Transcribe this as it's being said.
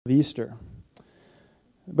of Easter.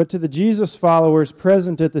 But to the Jesus followers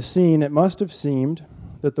present at the scene, it must have seemed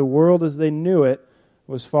that the world as they knew it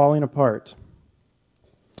was falling apart.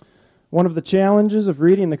 One of the challenges of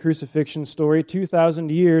reading the crucifixion story 2,000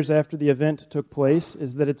 years after the event took place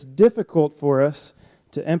is that it's difficult for us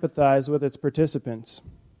to empathize with its participants.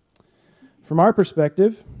 From our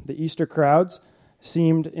perspective, the Easter crowds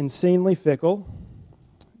seemed insanely fickle.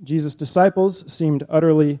 Jesus' disciples seemed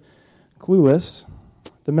utterly clueless.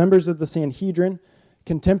 The members of the Sanhedrin,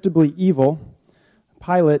 contemptibly evil.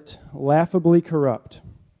 Pilate, laughably corrupt.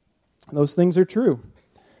 Those things are true.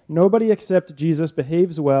 Nobody except Jesus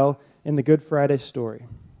behaves well in the Good Friday story.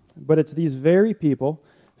 But it's these very people,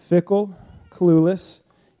 fickle, clueless,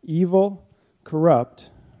 evil,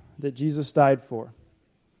 corrupt, that Jesus died for.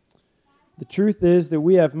 The truth is that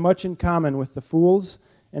we have much in common with the fools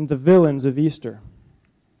and the villains of Easter.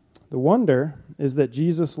 The wonder is that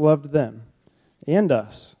Jesus loved them and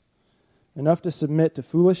us enough to submit to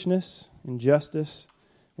foolishness, injustice,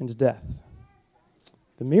 and death.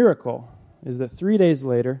 The miracle is that 3 days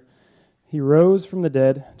later, he rose from the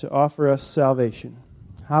dead to offer us salvation.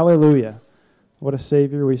 Hallelujah. What a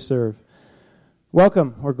Savior we serve.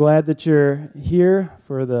 Welcome. We're glad that you're here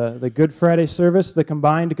for the Good Friday service, the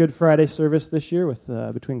combined Good Friday service this year with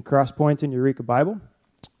between Crosspoint and Eureka Bible.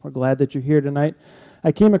 We're glad that you're here tonight.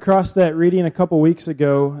 I came across that reading a couple weeks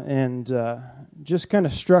ago and just kind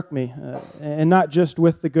of struck me, and not just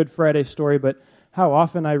with the Good Friday story, but how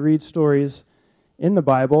often I read stories in the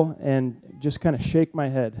Bible and just kind of shake my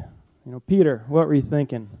head. You know, Peter, what were you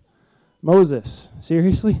thinking? Moses,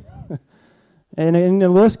 seriously? and the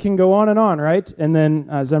list can go on, right? And then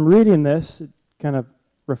as I'm reading this, it kind of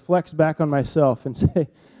reflects back on myself and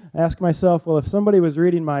ask myself, well, if somebody was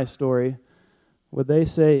reading my story, would they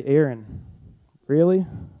say, Aaron, really?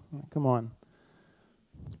 Come on.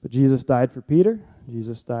 But Jesus died for Peter,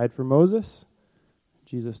 Jesus died for Moses,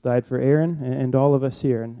 Jesus died for Aaron, and all of us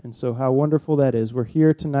here. And so how wonderful that is. We're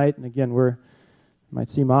here tonight, and again, it might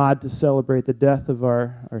seem odd to celebrate the death of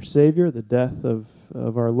our Savior, the death of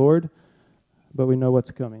our Lord, but we know what's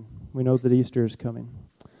coming. We know that Easter is coming.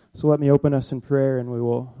 So let me open us in prayer, and we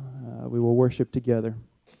will worship together.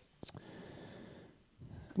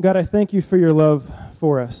 God, I thank you for your love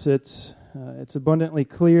for us. It's abundantly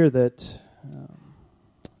clear that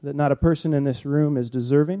not a person in this room is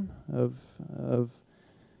deserving of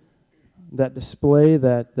that display,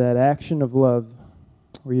 that action of love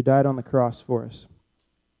where you died on the cross for us.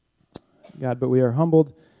 God, but we are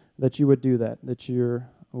humbled that you would do that your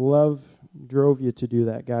love drove you to do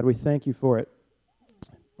that. God, we thank you for it.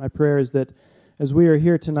 My prayer is that as we are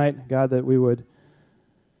here tonight, God, that we would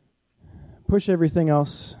push everything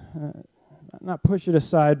else, not push it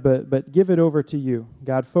aside, but give it over to you.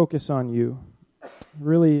 God, focus on you.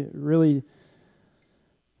 Really, really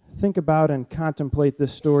think about and contemplate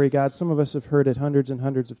this story. God, some of us have heard it hundreds and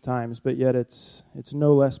hundreds of times, but yet it's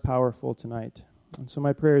no less powerful tonight. And so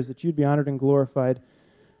my prayer is that you'd be honored and glorified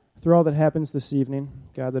through all that happens this evening.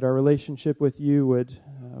 God, that our relationship with you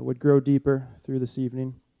would grow deeper through this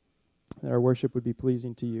evening, that our worship would be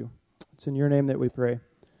pleasing to you. It's in your name that we pray.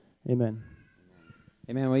 Amen.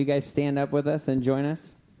 Amen. Will you guys stand up with us and join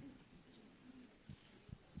us?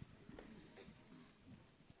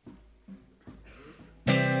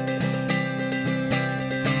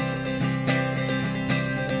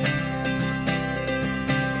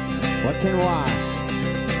 What can wash?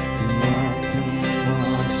 What can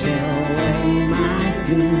wash away my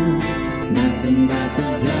sins? Nothing but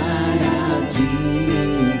the blood of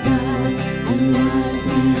Jesus. And what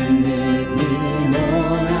can make me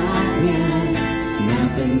more again?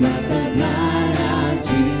 Nothing but the blood of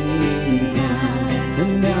Jesus.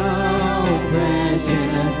 And no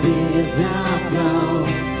precious is the flow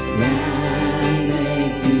that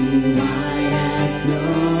makes me white as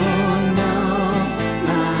snow.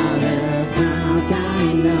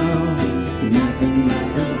 I know nothing but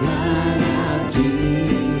the blood of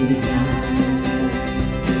Jesus.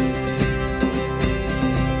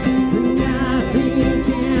 Nothing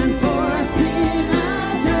can force him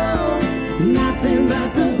out. Nothing but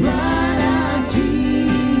the blood of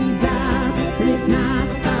Jesus. It's not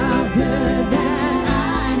all good that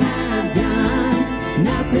I have done.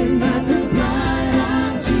 Nothing but the blood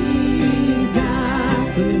of Jesus.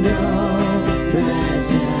 No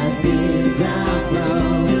precious is the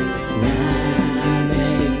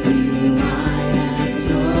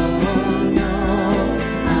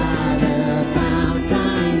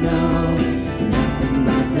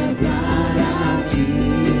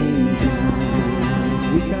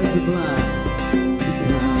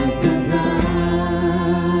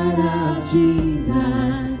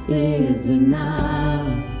Jesus is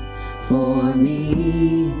enough.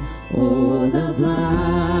 me. Oh, the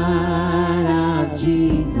blood of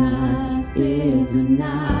Jesus is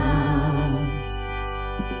enough.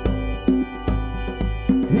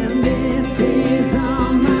 And this is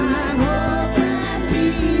all my hope and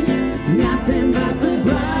peace, nothing but the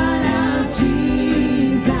blood of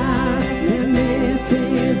Jesus. And this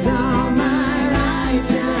is all my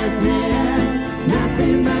righteousness,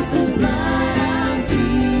 nothing but the blood of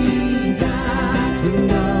Jesus.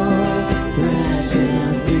 And oh,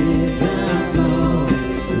 precious is the flow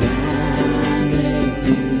that makes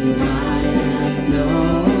me white as snow.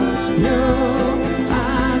 No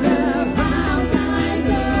other fount I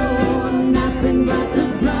know, nothing but the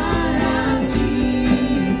blood of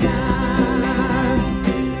Jesus.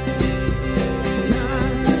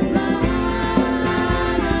 'Cause the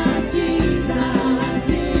blood of Jesus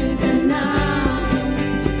is enough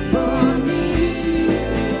for me.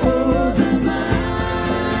 Oh, the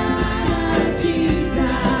blood of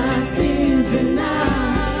Jesus is enough.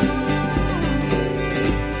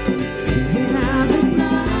 Yeah, the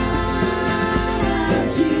blood of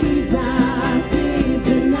Jesus is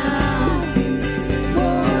enough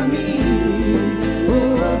for me.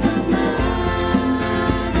 Oh, the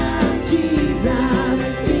blood of Jesus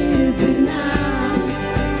is enough.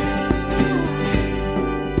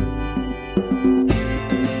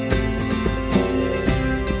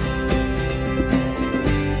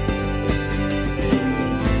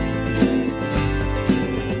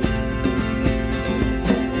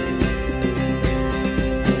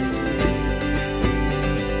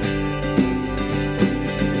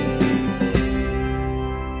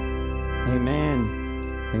 Amen.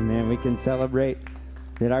 Amen. We can celebrate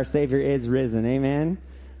that our Savior is risen. Amen.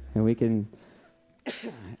 And we can,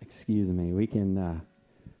 excuse me, we can,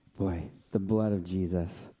 boy, the blood of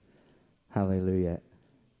Jesus. Hallelujah.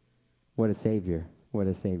 What a Savior. What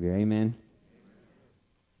a Savior. Amen.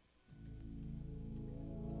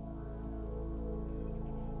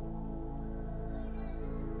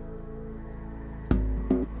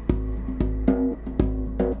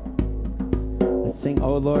 Let's sing,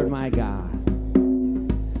 Oh Lord my God.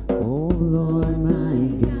 Oh Lord my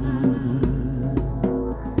God,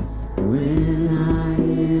 when I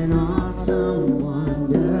in awesome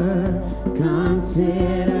wonder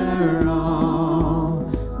consider all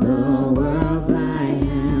the worlds thy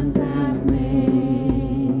hands have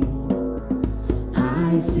made,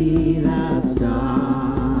 I see the stars,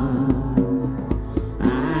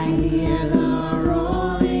 I hear the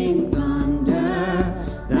rolling thunder,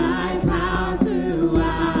 thy power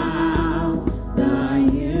throughout the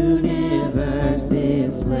universe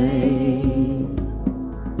displayed.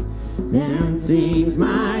 Then sings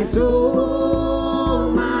my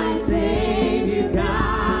soul, my Savior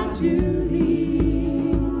God, to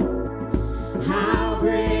thee. How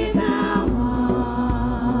great thou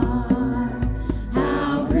art,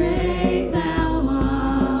 how great thou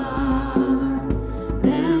art.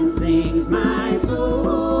 Then sings my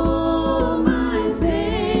soul, my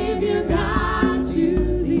Savior God,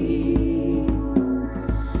 to thee.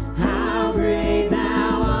 How great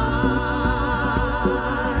thou art,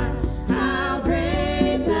 how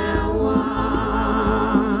great thou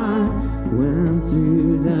art. When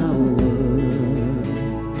through the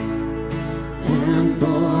woods and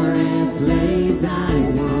forest glades I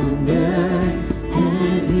wander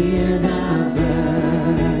and hear the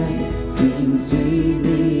birds sing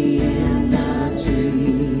sweetly in the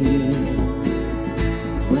trees.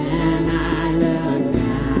 When I look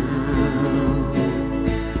down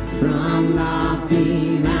from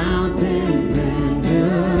lofty mountain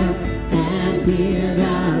grandeur and hear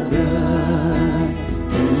the brook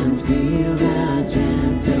and feel the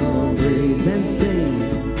gentle breeze,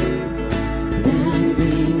 then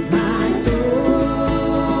sings my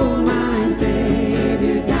soul, my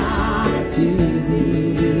Savior God, to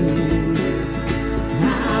thee.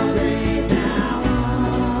 How great thou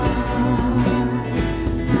art,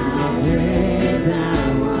 how great thou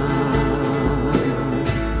art.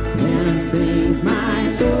 Then sings my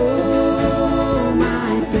soul,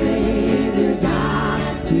 my Savior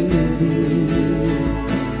God, to thee.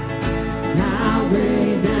 How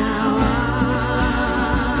great thou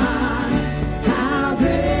art, how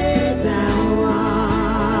great thou art.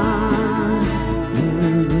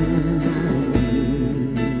 And when I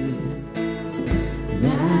knew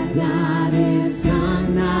that God his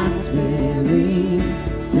Son not sparing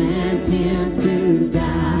sent him to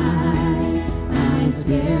die, I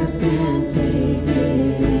scarce can take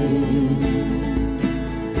it in,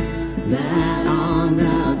 that on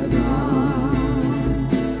the cross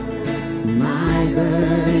my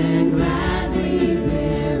burden gladly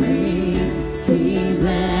bearing, he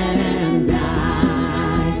bled and died.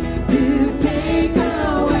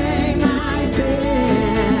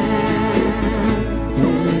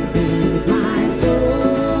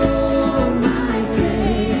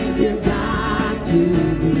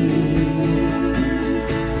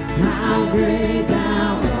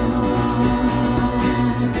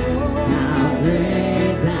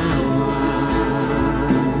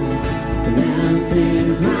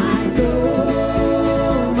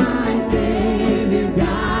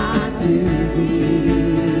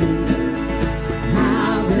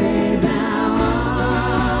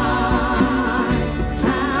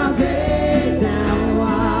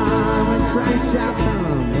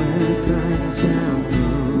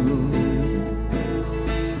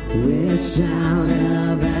 with shout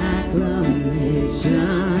of acclamation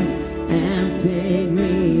and take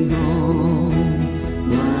me home.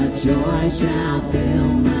 What joy shall fill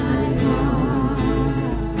my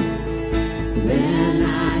heart? Then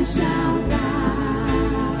I shall bow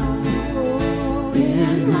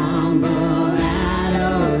in humble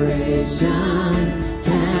adoration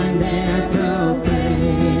and there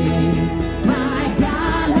proclaim, my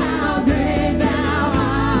God, how great thou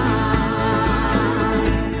art.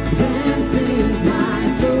 Then sings my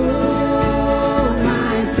soul,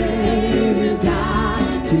 my Savior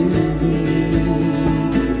God, to thee.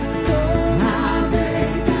 How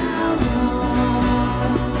great thou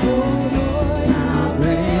art, how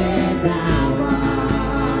great thou art.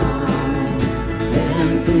 Then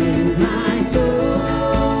sings my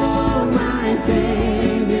soul, my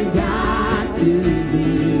Savior God, to thee.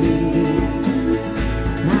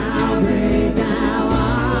 How great thou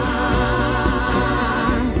art,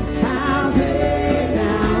 how great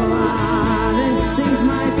thou art.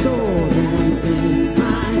 Then sings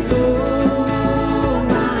my soul,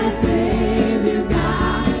 my Savior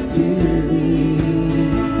God, to thee.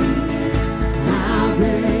 How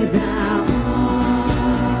great thou art,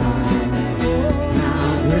 how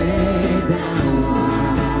great thou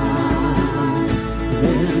art.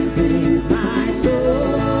 Then sings my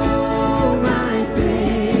soul, my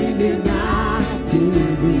Savior God, to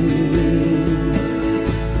thee.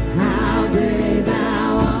 How great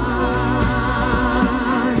thou art,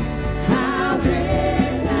 how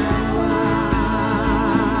great thou art,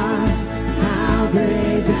 how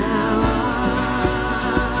great thou art,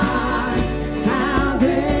 how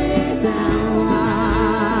great thou art,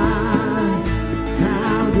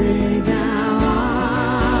 how great thou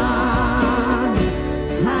art,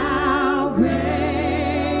 how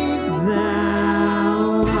great thou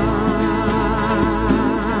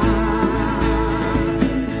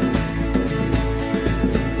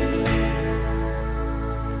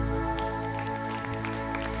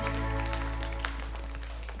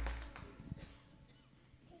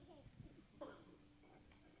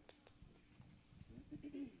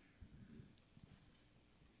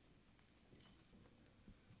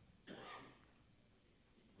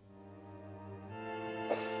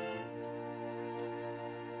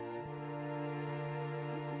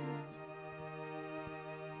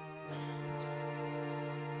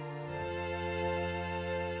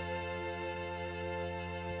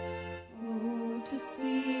Oh, to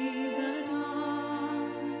see the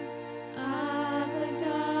dawn of the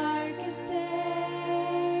darkest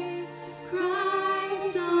day,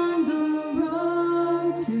 Christ on the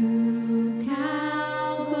road to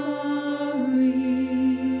Calvary,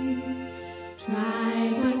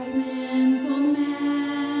 tried by sinful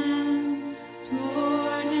men,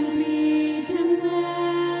 torn and beaten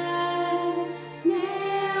men,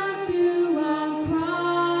 nailed to a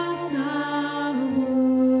cross of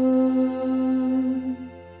wood.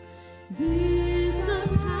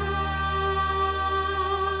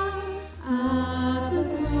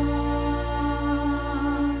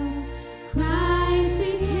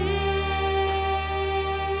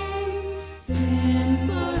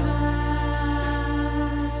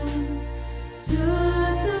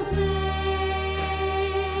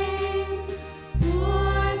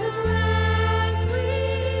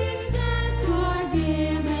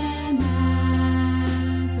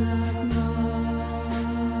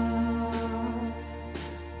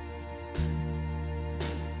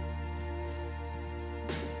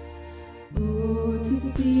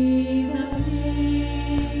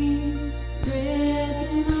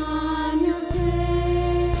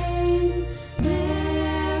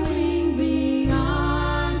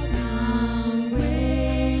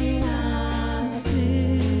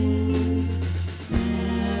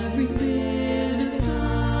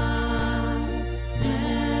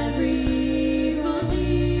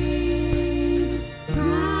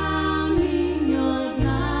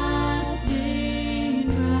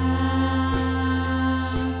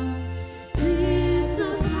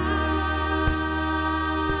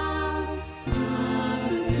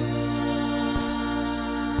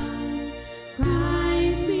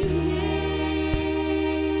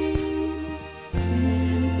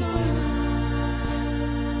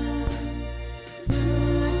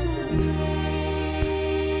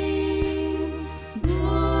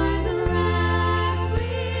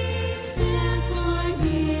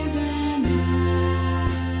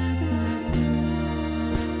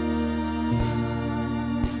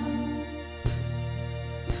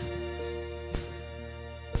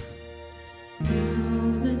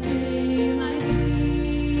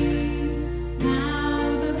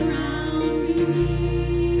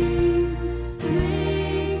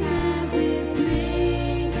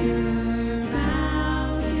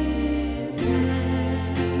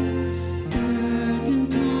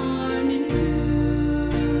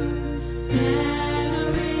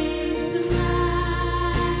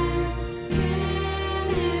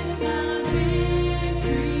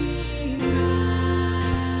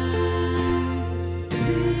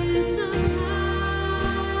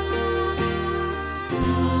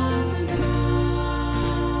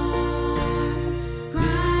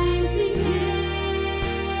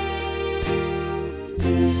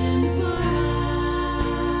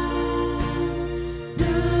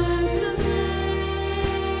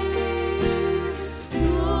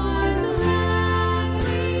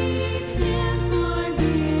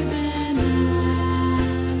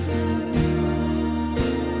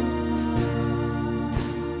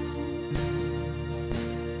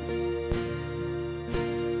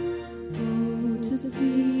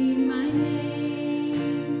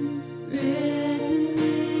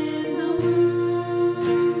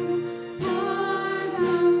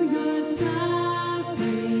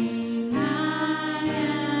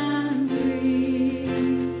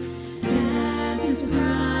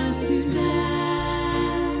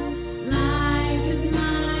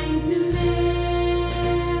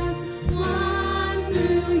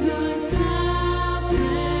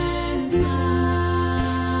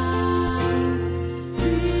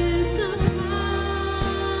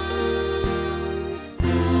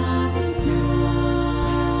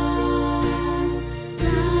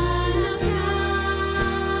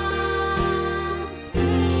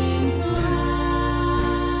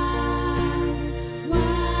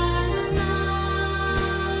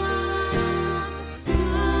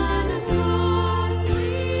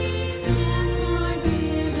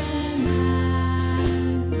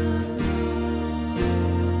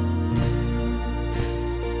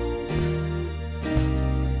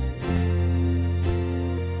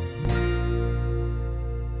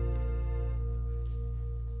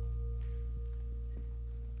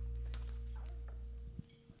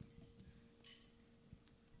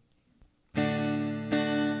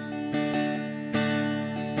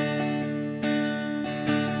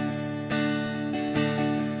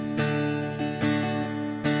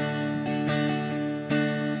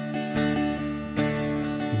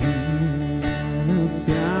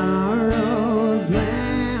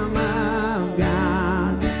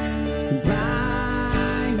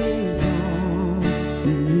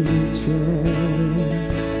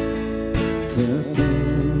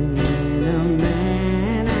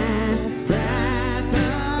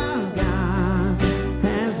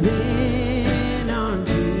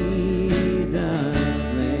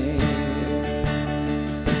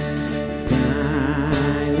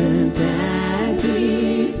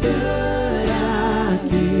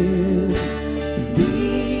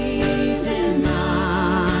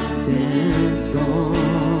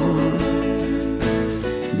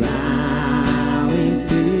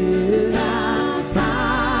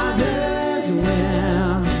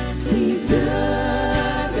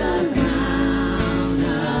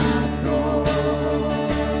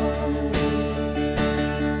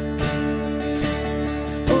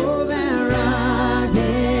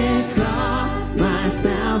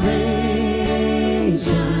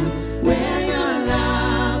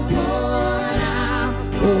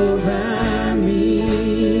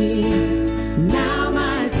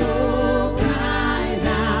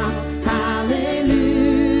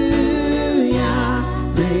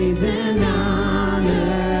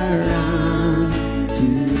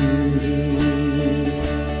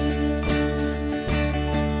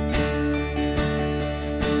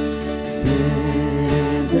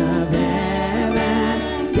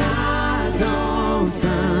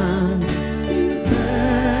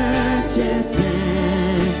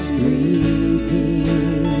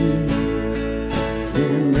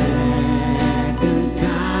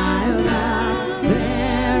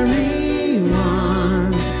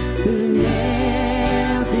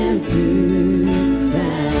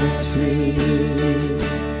 street.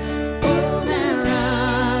 Oh,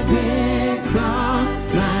 that rugged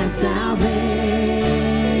cross, my salvation,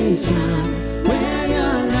 where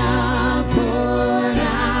your love poured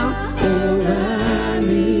out over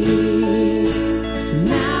me.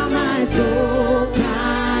 Now my soul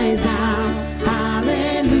cries out,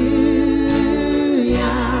 hallelujah,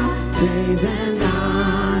 praise and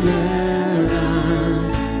honor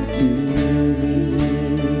unto thee.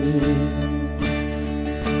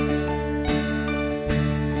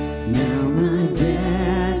 Now my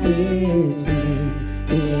debt is paid,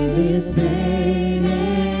 it is paid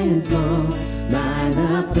in full by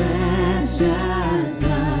the precious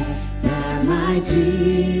blood that my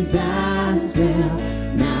Jesus filled.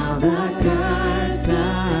 Now the curse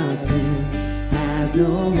of sin has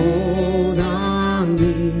no hold on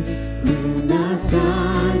me. Whom the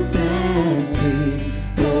Son sets free,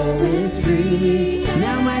 oh, is free.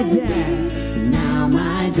 Now my debt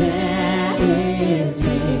is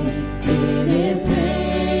paid. It is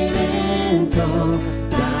paid in full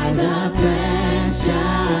by the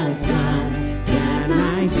precious blood that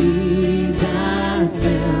my Jesus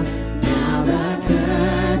filled. Now the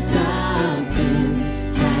curse of sin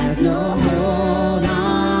has no hold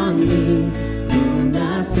on me. Whom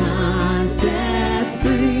the Son sets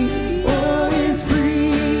free, oh, is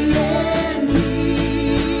free indeed.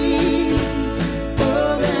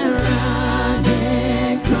 Oh, the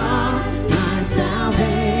rugged cross, my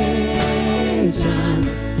salvation,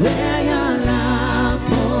 where your love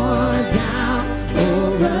pours out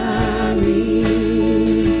over me.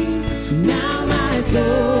 Now my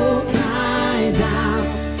soul cries out,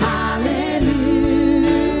 hallelujah,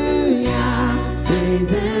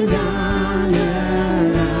 praise and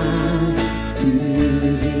honor unto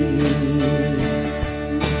thee.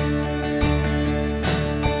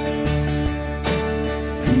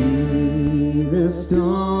 See, the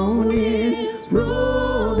stone is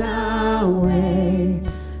rolled away.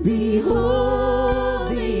 Behold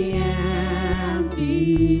the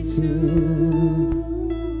empty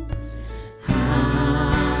tomb.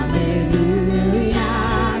 Hallelujah,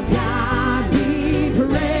 God be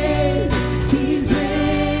praised. He's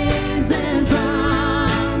risen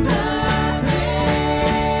from the grave.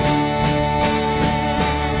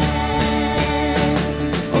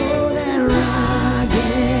 Oh, that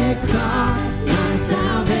rugged cross, my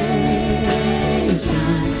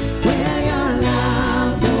salvation, where your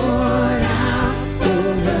love poured out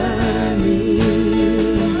over me.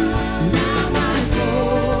 Now my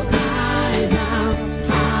soul cries out,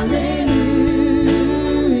 hallelujah,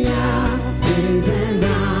 praise and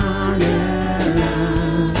honor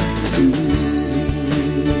unto thee.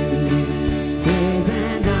 Praise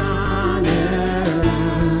and honor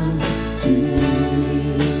unto thee.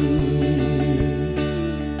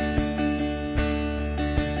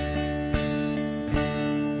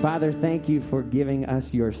 Father, thank you for giving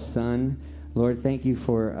us your Son. Lord, thank you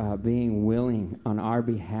for being willing on our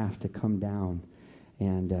behalf to come down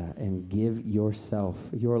and give yourself,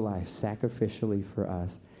 your life, sacrificially for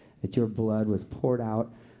us, that your blood was poured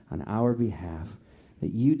out on our behalf,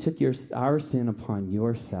 that you took our sin upon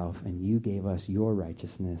yourself and you gave us your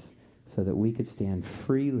righteousness so that we could stand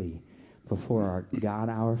freely before our God,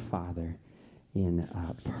 our Father, in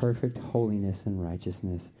perfect holiness and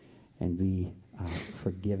righteousness and be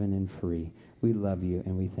forgiven and free. We love you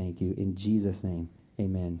and we thank you. In Jesus' name,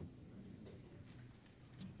 amen.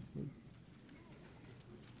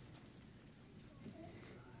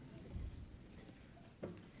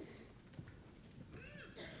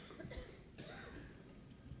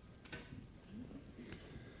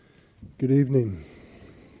 Good evening.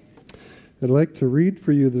 I'd like to read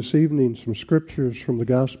for you this evening some scriptures from the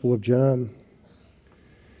Gospel of John.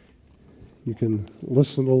 You can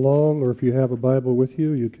listen along, or if you have a Bible with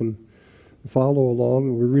you, you can follow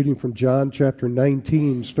along. We're reading from John chapter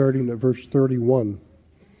 19, starting at verse 31.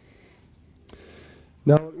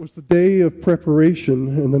 Now it was the day of preparation,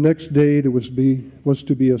 and the next day it was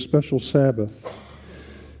to be a special Sabbath.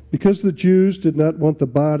 Because the Jews did not want the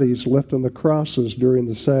bodies left on the crosses during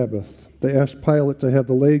the Sabbath, they asked Pilate to have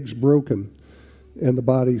the legs broken and the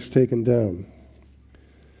bodies taken down.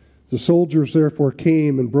 The soldiers therefore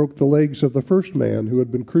came and broke the legs of the first man who had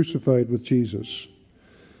been crucified with Jesus,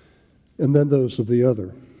 and then those of the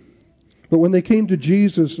other. But when they came to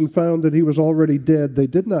Jesus and found that he was already dead, they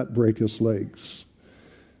did not break his legs.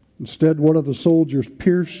 Instead, one of the soldiers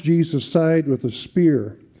pierced Jesus' side with a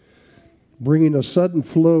spear, bringing a sudden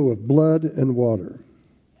flow of blood and water.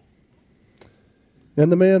 And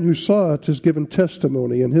the man who saw it has given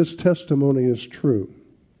testimony, and his testimony is true.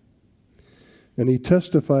 And he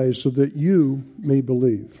testifies so that you may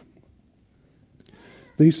believe.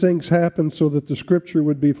 These things happened so that the scripture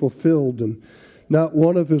would be fulfilled, and not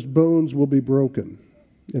one of his bones will be broken.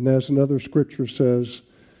 And as another scripture says,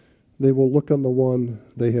 they will look on the one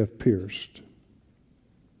they have pierced.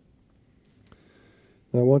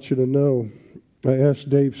 I want you to know, I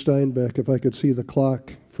asked Dave Steinbeck if I could see the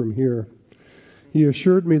clock from here. He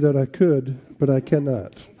assured me that I could, but I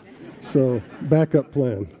cannot. So, backup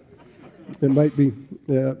plan. It might be,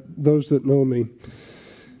 those that know me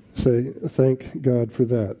say, thank God for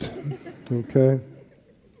that. Okay?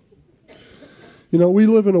 You know, we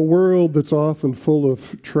live in a world that's often full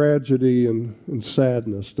of tragedy and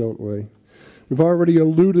sadness, don't we? We've already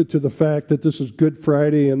alluded to the fact that this is Good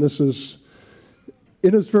Friday, and this is,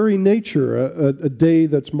 in its very nature, a day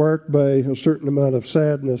that's marked by a certain amount of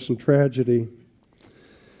sadness and tragedy.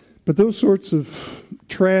 But those sorts of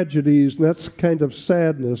tragedies and that kind of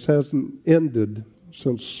sadness hasn't ended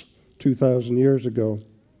since 2,000 years ago.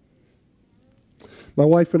 My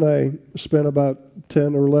wife and I spent about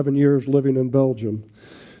 10 or 11 years living in Belgium.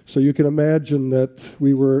 So you can imagine that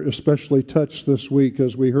we were especially touched this week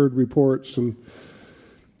as we heard reports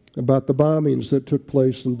about the bombings that took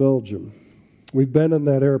place in Belgium. We've been in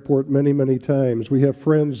that airport many, many times. We have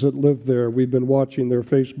friends that live there. We've been watching their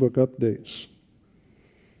Facebook updates.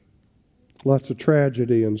 Lots of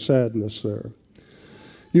tragedy and sadness there.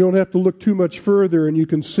 You don't have to look too much further, and you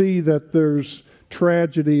can see that there's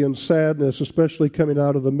tragedy and sadness, especially coming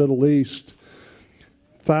out of the Middle East.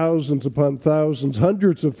 Thousands upon thousands,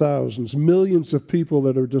 hundreds of thousands, millions of people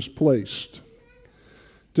that are displaced.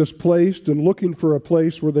 Displaced and looking for a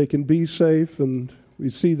place where they can be safe, and we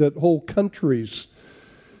see that whole countries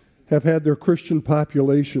have had their Christian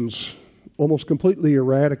populations almost completely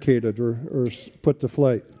eradicated or put to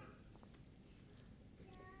flight.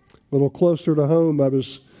 A little closer to home, I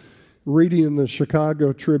was reading in the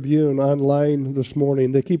Chicago Tribune online this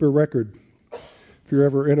morning. They keep a record. If you're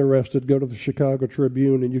ever interested, go to the Chicago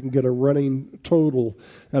Tribune and you can get a running total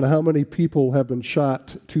on how many people have been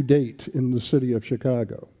shot to date in the city of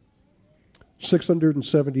Chicago.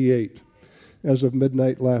 678 as of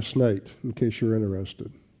midnight last night, in case you're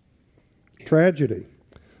interested. Tragedy,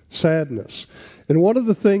 sadness. And one of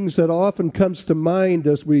the things that often comes to mind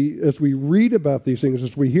as we read about these things,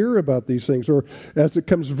 as we hear about these things, or as it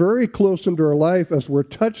comes very close into our life as we're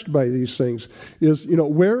touched by these things, is,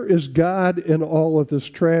 where is God in all of this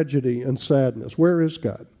tragedy and sadness? Where is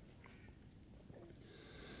God?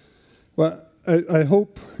 Well, I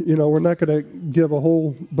hope, we're not going to give a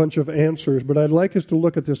whole bunch of answers, but I'd like us to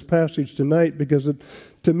look at this passage tonight because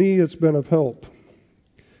to me it's been of help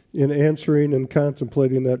in answering and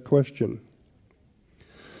contemplating that question.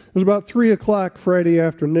 It was about 3 o'clock Friday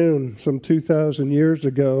afternoon, some 2,000 years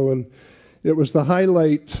ago, and it was the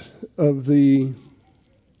highlight of the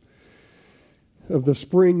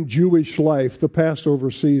spring Jewish life, the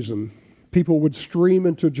Passover season. People would stream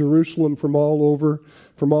into Jerusalem from all over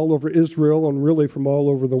Israel, and really from all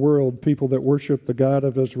over the world, people that worship the God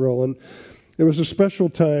of Israel. And it was a special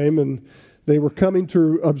time, and they were coming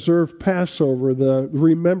to observe Passover, the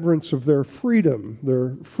remembrance of their freedom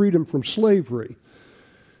from slavery.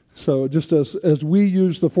 So just as we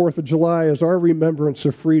use the 4th of July as our remembrance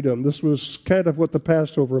of freedom, this was kind of what the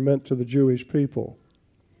Passover meant to the Jewish people.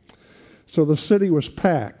 So the city was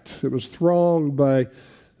packed. It was thronged by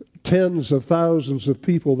tens of thousands of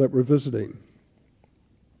people that were visiting.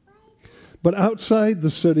 But outside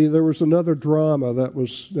the city, there was another drama that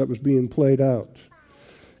was being played out.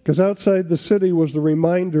 Because outside the city was the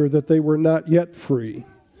reminder that they were not yet free.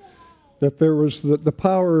 That there was the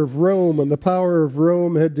power of Rome, and the power of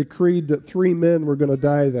Rome had decreed that 3 men were going to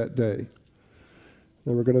die that day.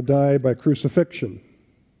 They were going to die by crucifixion.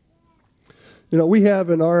 We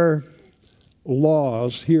have in our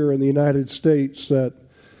laws here in the United States that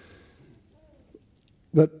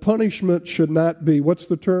punishment should not be, what's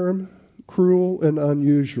the term? Cruel and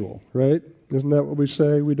unusual, right? Isn't that what we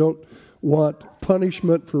say? We don't want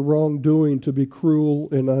punishment for wrongdoing to be cruel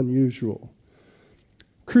and unusual.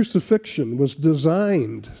 Crucifixion was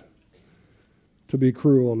designed to be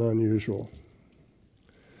cruel and unusual.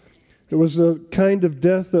 It was a kind of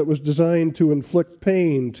death that was designed to inflict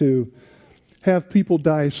pain, to have people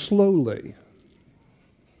die slowly.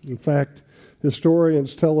 In fact,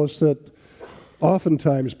 historians tell us that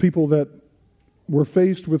oftentimes people that were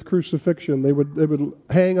faced with crucifixion, they would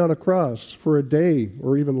hang on a cross for a day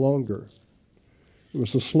or even longer. It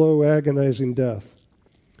was a slow, agonizing death.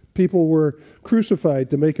 People were crucified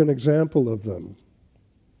to make an example of them.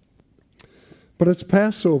 But it's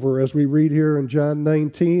Passover, as we read here in John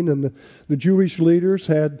 19, and the Jewish leaders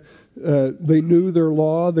had They knew their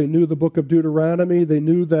law. They knew the book of Deuteronomy. They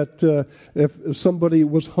knew that if somebody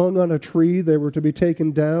was hung on a tree, they were to be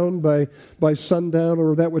taken down by sundown,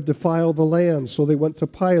 or that would defile the land. So they went to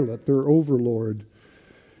Pilate, their overlord,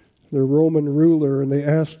 their Roman ruler, and they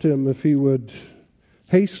asked him if he would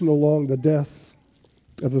hasten along the death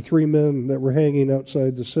of the 3 men that were hanging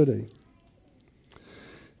outside the city.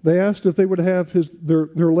 They asked if they would have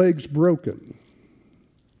their legs broken.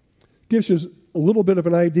 Gives us a little bit of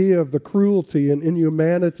an idea of the cruelty and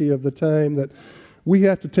inhumanity of the time, that we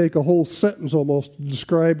have to take a whole sentence almost to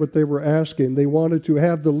describe what they were asking. They wanted to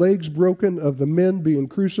have the legs broken of the men being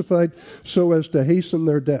crucified so as to hasten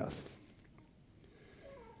their death.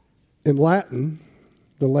 In Latin,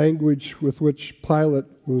 the language with which Pilate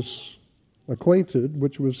was acquainted,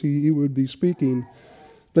 which was he would be speaking,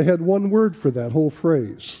 they had one word for that whole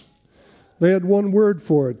phrase. They had one word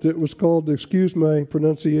for it. It was called, excuse my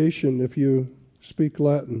pronunciation if you speak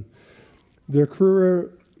Latin, the crura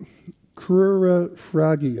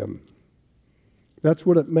fragium. That's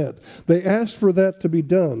what it meant. They asked for that to be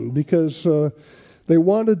done because they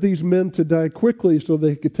wanted these men to die quickly so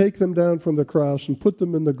they could take them down from the cross and put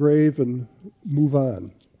them in the grave and move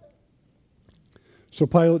on. So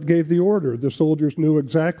Pilate gave the order. The soldiers knew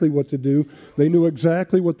exactly what to do. They knew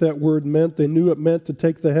exactly what that word meant. They knew it meant to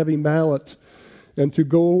take the heavy mallet and to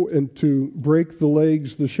go and to break the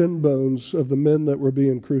legs, the shin bones of the men that were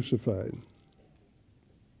being crucified.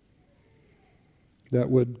 That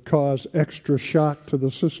would cause extra shock to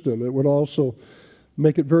the system. It would also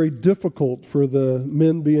make it very difficult for the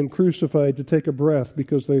men being crucified to take a breath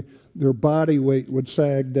because their body weight would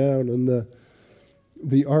sag down and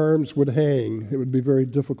the arms would hang. It would be very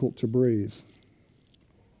difficult to breathe.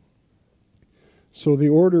 So the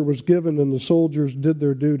order was given and the soldiers did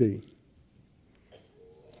their duty.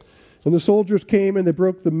 And the soldiers came and they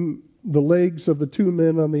broke the legs of the 2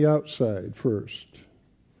 men on the outside first.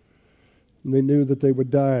 And they knew that they would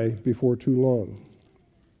die before too long.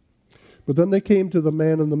 But then they came to the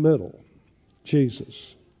man in the middle,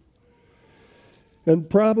 Jesus. And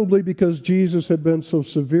probably because Jesus had been so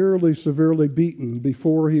severely beaten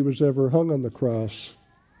before he was ever hung on the cross,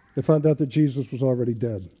 they found out that Jesus was already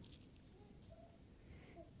dead.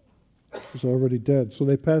 He was already dead. So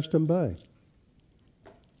they passed him by.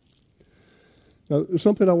 Now, there's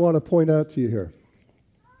something I want to point out to you here.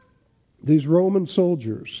 These Roman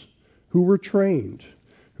soldiers who were trained,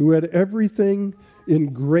 who had everything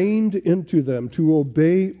ingrained into them to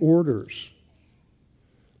obey orders,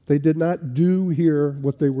 they did not do here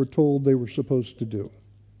what they were told they were supposed to do.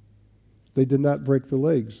 They did not break the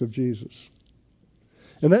legs of Jesus.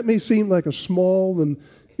 And that may seem like a small and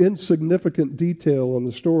insignificant detail in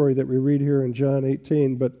the story that we read here in John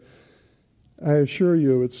 18, but I assure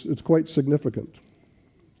you it's quite significant.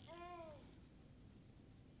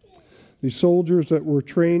 These soldiers that were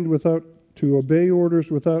trained to obey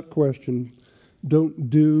orders without question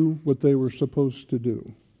don't do what they were supposed to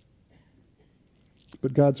do.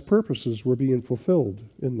 But God's purposes were being fulfilled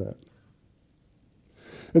in that.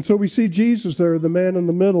 And so we see Jesus there, the man in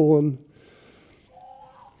the middle, and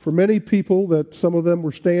for many people, that some of them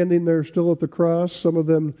were standing there still at the cross. Some of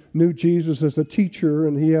them knew Jesus as a teacher,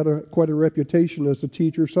 and he had quite a reputation as a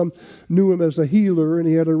teacher. Some knew him as a healer, and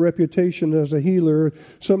he had a reputation as a healer.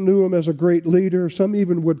 Some knew him as a great leader. Some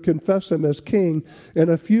even would confess him as king, and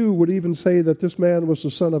a few would even say that this man was the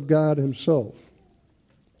Son of God himself,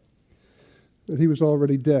 that he was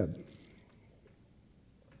already dead.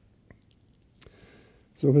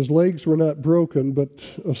 So his legs were not broken,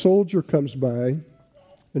 but a soldier comes by,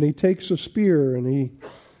 and he takes a spear and he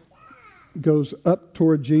goes up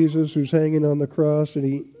toward Jesus who's hanging on the cross, and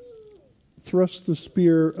he thrusts the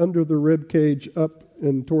spear under the rib cage up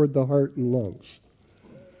and toward the heart and lungs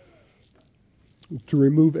to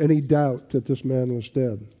remove any doubt that this man was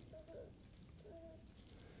dead.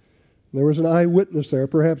 There was an eyewitness there,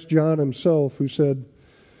 perhaps John himself, who said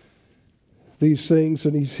these things,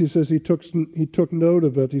 and he says he took note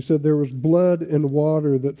of it. He said there was blood and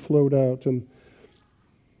water that flowed out, and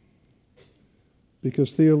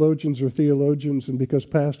because theologians are theologians and because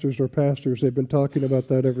pastors are pastors, they've been talking about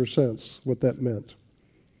that ever since, what that meant.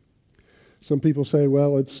 Some people say,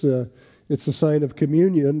 well, it's the sign of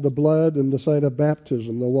communion, the blood, and the sign of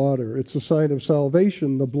baptism, the water. It's the sign of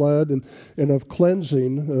salvation, the blood, and of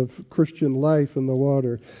cleansing of Christian life in the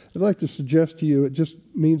water. I'd like to suggest to you it just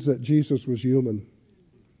means that Jesus was human.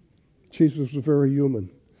 Jesus was very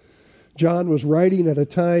human. John was writing at a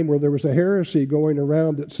time where there was a heresy going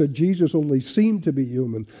around that said Jesus only seemed to be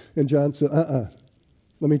human. And John said,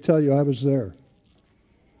 let me tell you, I was there.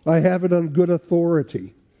 I have it on good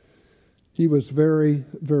authority. He was very,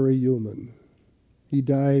 very human. He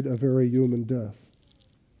died a very human death.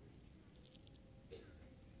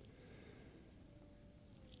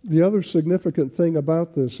 The other significant thing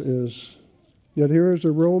about this is that here is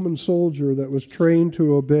a Roman soldier that was trained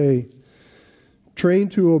to obey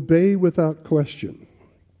without question.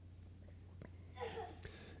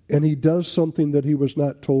 And he does something that he was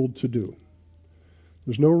not told to do.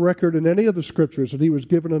 There's no record in any of the scriptures that he was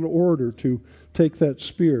given an order to take that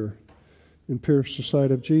spear and pierce the side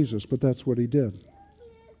of Jesus, but that's what he did.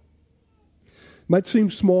 It might seem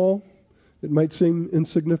small, it might seem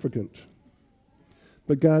insignificant,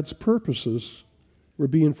 but God's purposes were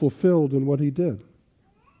being fulfilled in what he did.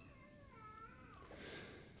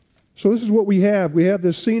 So this is what we have. We have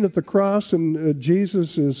this scene at the cross, and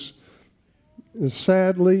Jesus is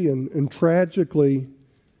sadly and tragically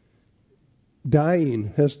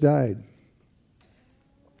has died.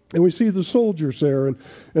 And we see the soldiers there,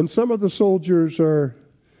 and some of the soldiers are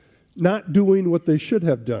not doing what they should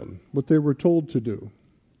have done, what they were told to do.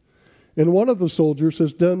 And one of the soldiers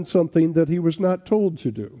has done something that he was not told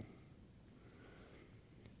to do.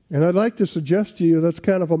 And I'd like to suggest to you that's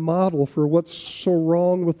kind of a model for what's so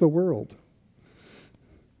wrong with the world.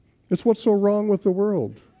 It's what's so wrong with the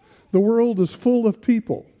world. The world is full of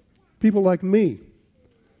people like me,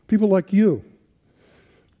 people like you,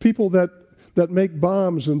 people that make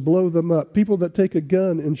bombs and blow them up, people that take a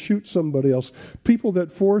gun and shoot somebody else, people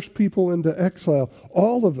that force people into exile.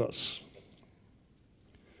 All of us.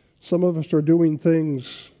 Some of us are doing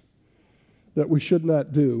things that we should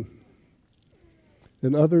not do,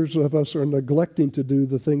 and others of us are neglecting to do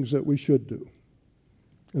the things that we should do.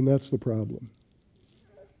 And that's the problem.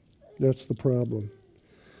 That's the problem.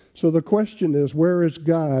 So the question is, where is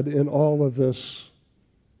God in all of this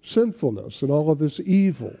sinfulness, in all of this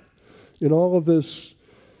evil, in all of this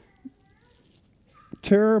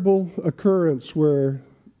terrible occurrence where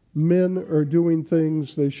men are doing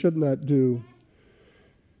things they should not do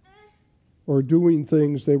or doing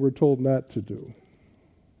things they were told not to do?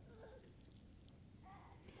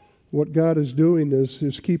 What God is doing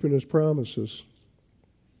is keeping his promises.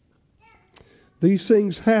 These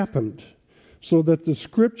things happened so that the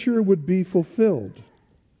scripture would be fulfilled.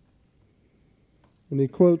 And he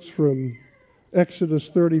quotes from Exodus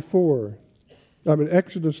 12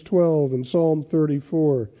 and Psalm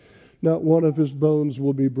 34. Not one of his bones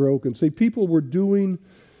will be broken. See, people were doing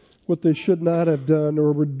what they should not have done,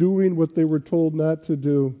 or were doing what they were told not to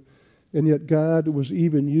do, and yet God was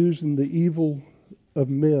even using the evil of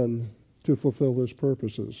men to fulfill his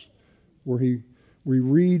purposes. We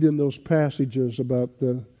read in those passages about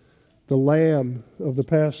the lamb of the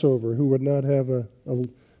Passover who would not have a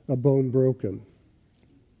bone broken.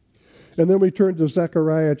 And then we turn to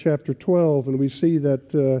Zechariah chapter 12, and we see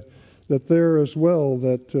that there as well,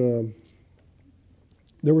 that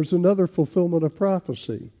there was another fulfillment of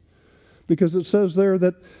prophecy. Because it says there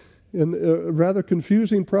that, in a rather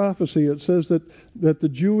confusing prophecy, it says that the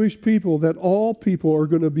Jewish people, that all people are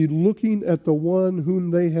going to be looking at the one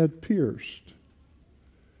whom they had pierced.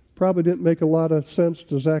 Probably didn't make a lot of sense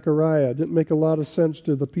to Zechariah, didn't make a lot of sense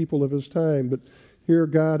to the people of his time, but here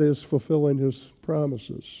God is fulfilling his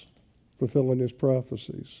promises, fulfilling his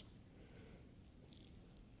prophecies.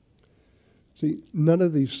 See, none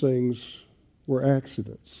of these things were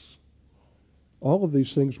accidents. All of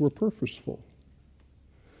these things were purposeful.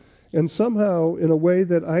 And somehow, in a way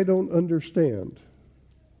that I don't understand,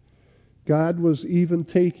 God was even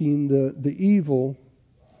taking the evil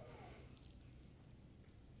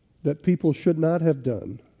that people should not have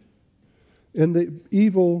done, and the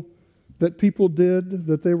evil that people did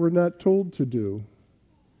that they were not told to do,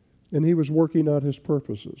 and he was working out his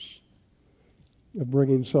purposes of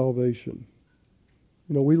bringing salvation.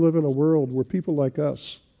 You know, we live in a world where people like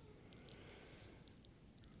us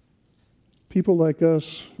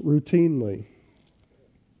routinely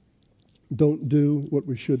don't do what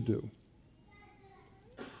we should do.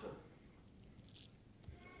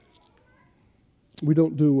 We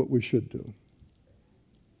don't do what we should do.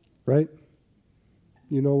 Right?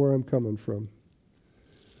 You know where I'm coming from.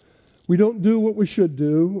 We don't do what we should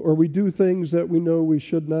do, or we do things that we know we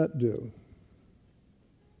should not do.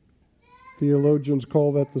 Theologians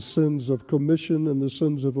call that the sins of commission and the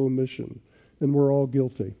sins of omission, and we're all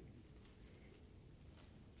guilty.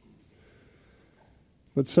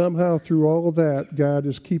 But somehow through all of that, God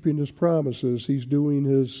is keeping his promises. He's doing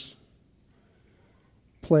his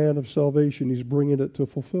plan of salvation. He's bringing it to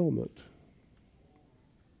fulfillment.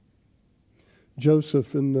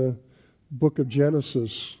 Joseph in the book of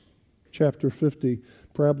Genesis, chapter 50,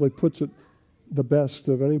 probably puts it the best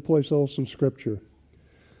of any place else in Scripture.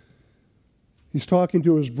 He's talking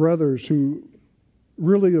to his brothers who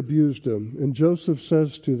really abused him. And Joseph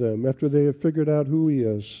says to them, after they have figured out who he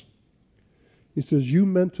is, he says, "You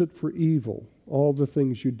meant it for evil, all the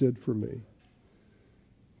things you did for me.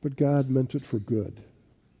 But God meant it for good."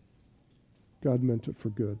 God meant it for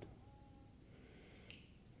good.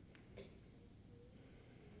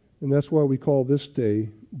 And that's why we call this day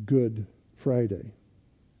Good Friday.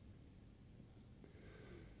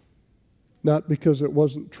 Not because it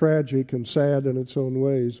wasn't tragic and sad in its own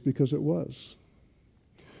ways, because it was.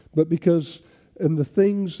 But because in the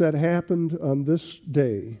things that happened on this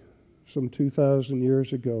day, some 2,000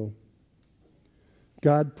 years ago,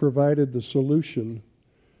 God provided the solution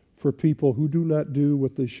for people who do not do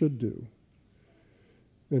what they should do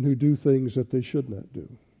and who do things that they should not do.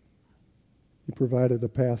 He provided a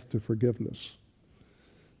path to forgiveness,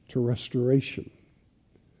 to restoration,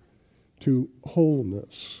 to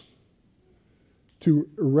wholeness, to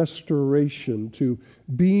restoration, to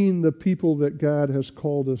being the people that God has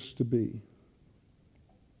called us to be.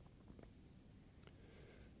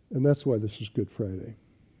 And that's why this is Good Friday.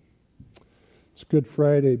 It's Good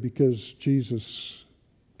Friday because Jesus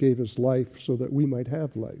gave his life so that we might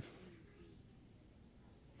have life.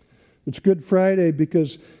 It's Good Friday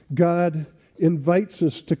because God invites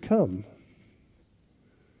us to come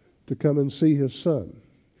and see his Son.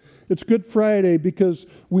 It's Good Friday because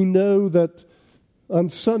we know that on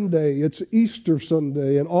Sunday, it's Easter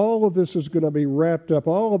Sunday, and all of this is going to be wrapped up.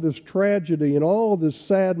 All of this tragedy and all of this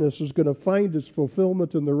sadness is going to find its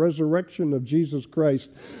fulfillment in the resurrection of Jesus Christ,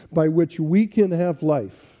 by which we can have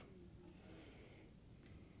life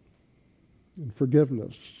and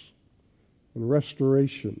forgiveness and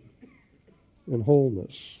restoration and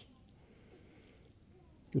wholeness.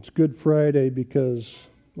 It's Good Friday because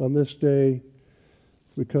on this day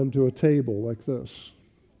we come to a table like this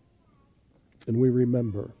and we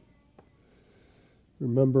remember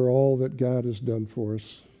all that God has done for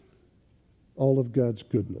us, all of God's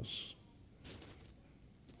goodness.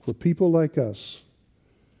 For people like us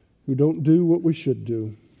who don't do what we should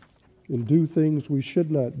do and do things we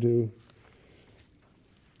should not do,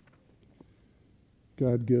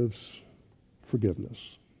 God gives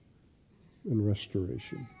forgiveness and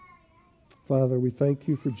restoration. Father, we thank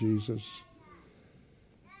you for Jesus.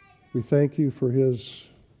 We thank you for his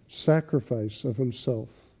sacrifice of himself,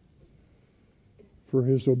 for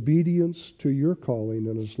his obedience to your calling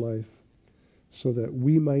in his life, so that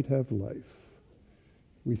we might have life.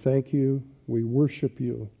 We thank you. We worship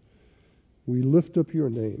you. We lift up your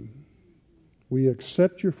name. We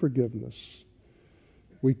accept your forgiveness.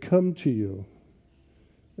 We come to you,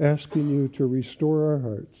 asking you to restore our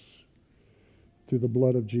hearts through the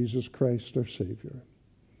blood of Jesus Christ, our Savior.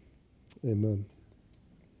 Amen.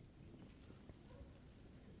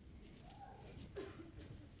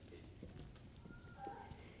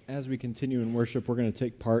 As we continue in worship, we're going to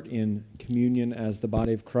take part in communion as the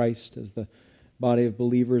body of Christ, as the body of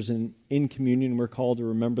believers. And in communion, we're called to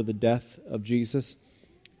remember the death of Jesus.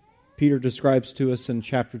 Peter describes to us in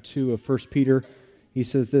chapter 2 of 1 Peter, he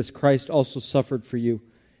says this, "Christ also suffered for you,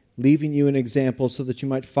 leaving you an example so that you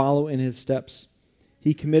might follow in his steps.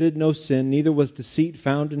 He committed no sin, neither was deceit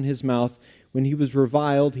found in his mouth. When he was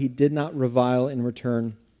reviled, he did not revile in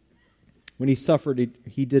return. When he suffered,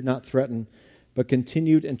 he did not threaten, but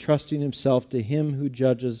continued entrusting himself to him who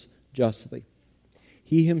judges justly.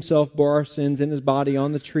 He himself bore our sins in his body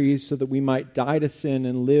on the tree so that we might die to sin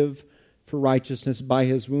and live for righteousness. By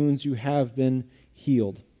his wounds you have been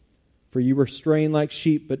healed. For you were straying like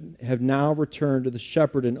sheep, but have now returned to the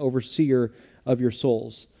shepherd and overseer of your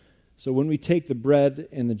souls." So when we take the bread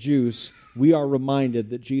and the juice, we are reminded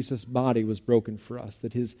that Jesus' body was broken for us,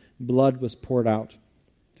 that his blood was poured out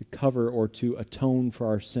to cover or to atone for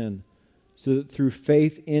our sin, so that through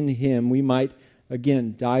faith in him we might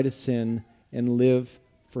again die to sin and live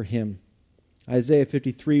for him. Isaiah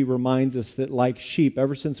 53 reminds us that like sheep,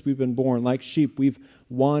 ever since we've been born, like sheep, we've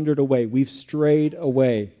wandered away, we've strayed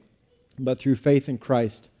away. But through faith in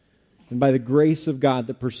Christ and by the grace of God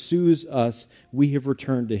that pursues us, we have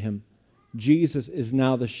returned to him. Jesus is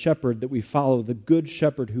now the shepherd that we follow, the good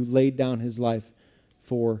shepherd who laid down his life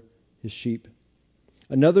for his sheep.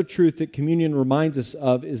 Another truth that communion reminds us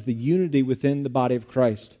of is the unity within the body of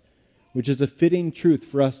Christ, which is a fitting truth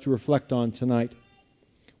for us to reflect on tonight.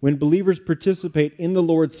 When believers participate in the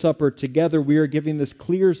Lord's Supper together, we are giving this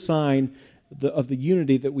clear sign of the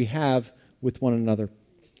unity that we have with one another.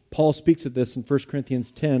 Paul speaks of this in 1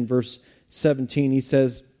 Corinthians 10, verse 17. He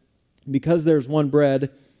says, "Because there's one bread,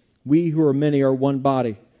 we who are many are one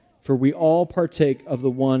body, for we all partake of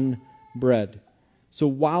the one bread." So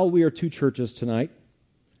while we are two churches tonight,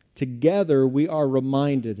 together we are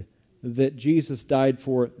reminded that Jesus died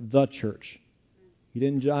for the church, He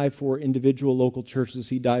didn't die for individual local churches.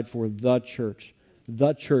 He died for the church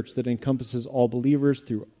that encompasses all believers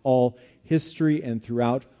through all history and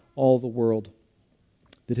throughout all the world.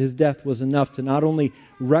 That his death was enough to not only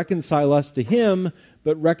reconcile us to him,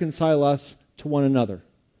 but reconcile us to one another.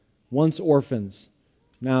 Once orphans,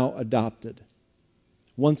 now adopted.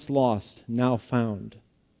 Once lost, now found.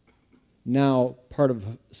 Now part of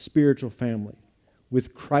a spiritual family,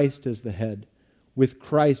 with Christ as the head, with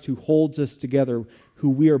Christ who holds us together, who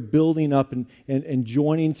we are building up and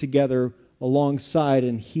joining together alongside,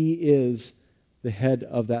 and he is the head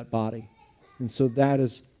of that body. And so that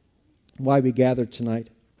is why we gather tonight,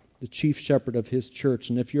 the chief shepherd of his church.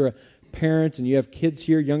 And if you're a parent and you have kids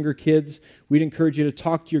here, younger kids, we'd encourage you to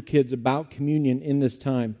talk to your kids about communion in this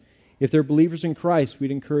time. If they're believers in Christ,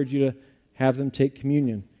 we'd encourage you to have them take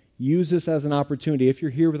communion. Use this as an opportunity. If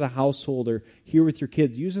you're here with a household or here with your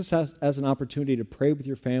kids, use this as an opportunity to pray with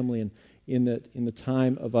your family and in the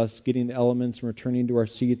time of us getting the elements and returning to our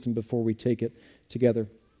seats and before we take it together.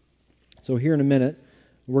 So here in a minute,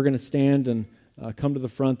 we're going to stand and come to the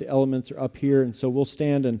front. The elements are up here, and so we'll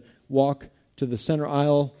stand and walk to the center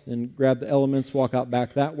aisle and grab the elements, walk out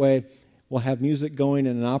back that way. We'll have music going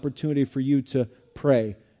and an opportunity for you to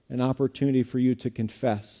pray, an opportunity for you to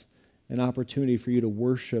confess, an opportunity for you to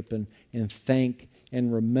worship and thank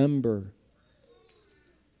and remember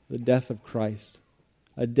the death of Christ,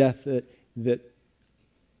 a death that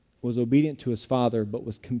was obedient to his Father but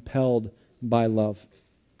was compelled by love.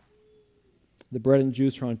 The bread and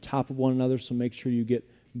juice are on top of one another, so make sure you get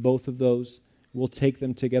both of those. We'll take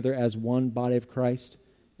them together as one body of Christ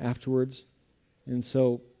afterwards. And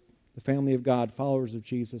so, the family of God, followers of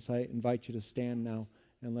Jesus, I invite you to stand now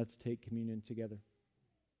and let's take communion together.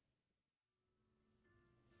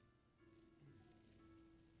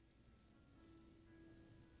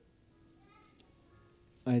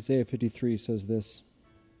 Isaiah 53 says this: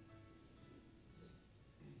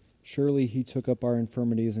 "Surely he took up our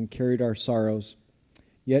infirmities and carried our sorrows.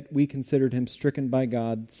 Yet we considered him stricken by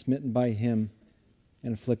God, smitten by him,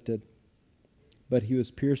 and afflicted. But he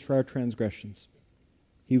was pierced for our transgressions.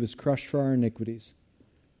 He was crushed for our iniquities.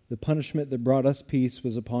 The punishment that brought us peace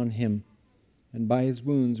was upon him, and by his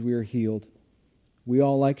wounds we are healed. We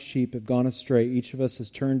all like sheep have gone astray. Each of us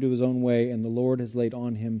has turned to his own way, and the Lord has laid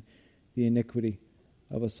on him the iniquity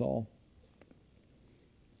of us all."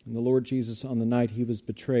 And the Lord Jesus, on the night he was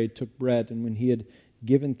betrayed, took bread, and when he had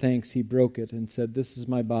given thanks, he broke it and said, "This is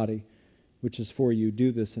my body, which is for you.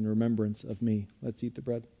 Do this in remembrance of me." Let's eat the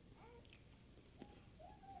bread.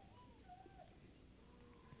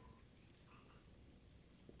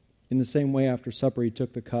 In the same way, after supper, he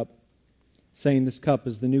took the cup, saying, "This cup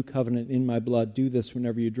is the new covenant in my blood. Do this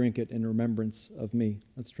whenever you drink it in remembrance of me."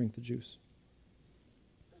 Let's drink the juice.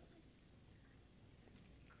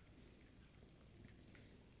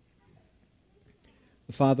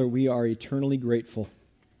 Father, we are eternally grateful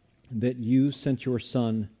that you sent your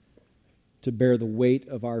Son to bear the weight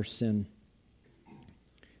of our sin.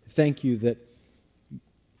 Thank you that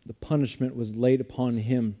the punishment was laid upon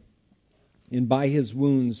him, and by his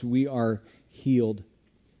wounds we are healed.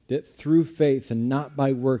 That through faith, and not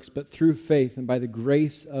by works, but through faith and by the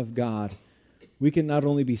grace of God, we can not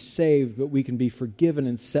only be saved, but we can be forgiven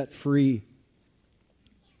and set free.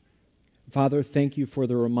 Father, thank you for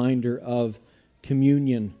the reminder of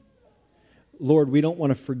communion. Lord, we don't want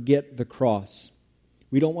to forget the cross.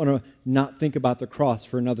 We don't want to not think about the cross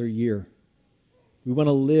for another year. We want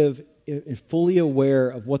to live fully aware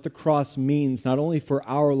of what the cross means, not only for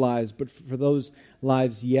our lives, but for those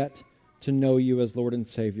lives yet to know you as Lord and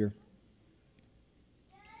Savior.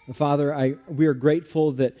 Father, we are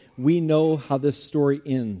grateful that we know how this story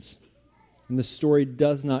ends. And the story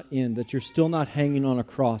does not end, that you're still not hanging on a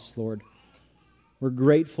cross, Lord. We're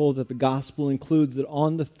grateful that the gospel includes that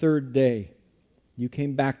on the third day, you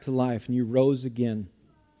came back to life and you rose again.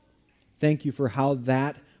 Thank you for how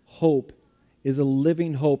that hope is a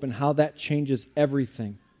living hope and how that changes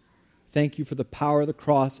everything. Thank you for the power of the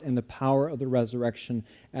cross and the power of the resurrection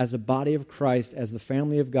as a body of Christ, as the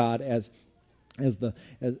family of God, as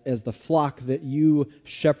the flock that you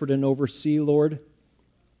shepherd and oversee, Lord.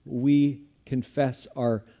 We confess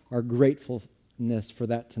our gratefulness for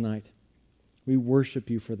that tonight. We worship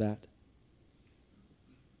you for that.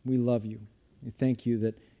 We love you. We thank you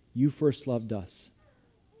that you first loved us,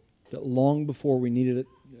 that long before we needed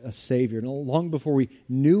a Savior, and long before we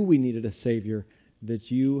knew we needed a Savior,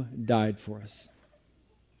 that you died for us.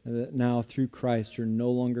 And that now through Christ you're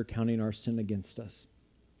no longer counting our sin against us.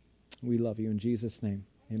 We love you in Jesus' name.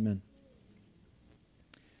 Amen.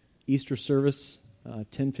 Easter service,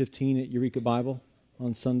 10:15 at Eureka Bible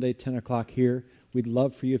on Sunday, 10 o'clock here. We'd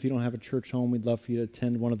love for you, if you don't have a church home, we'd love for you to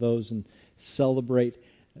attend one of those and celebrate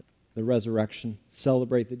the resurrection,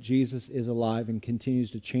 celebrate that Jesus is alive and continues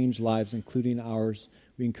to change lives, including ours.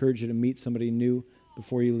 We encourage you to meet somebody new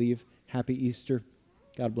before you leave. Happy Easter.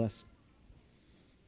 God bless.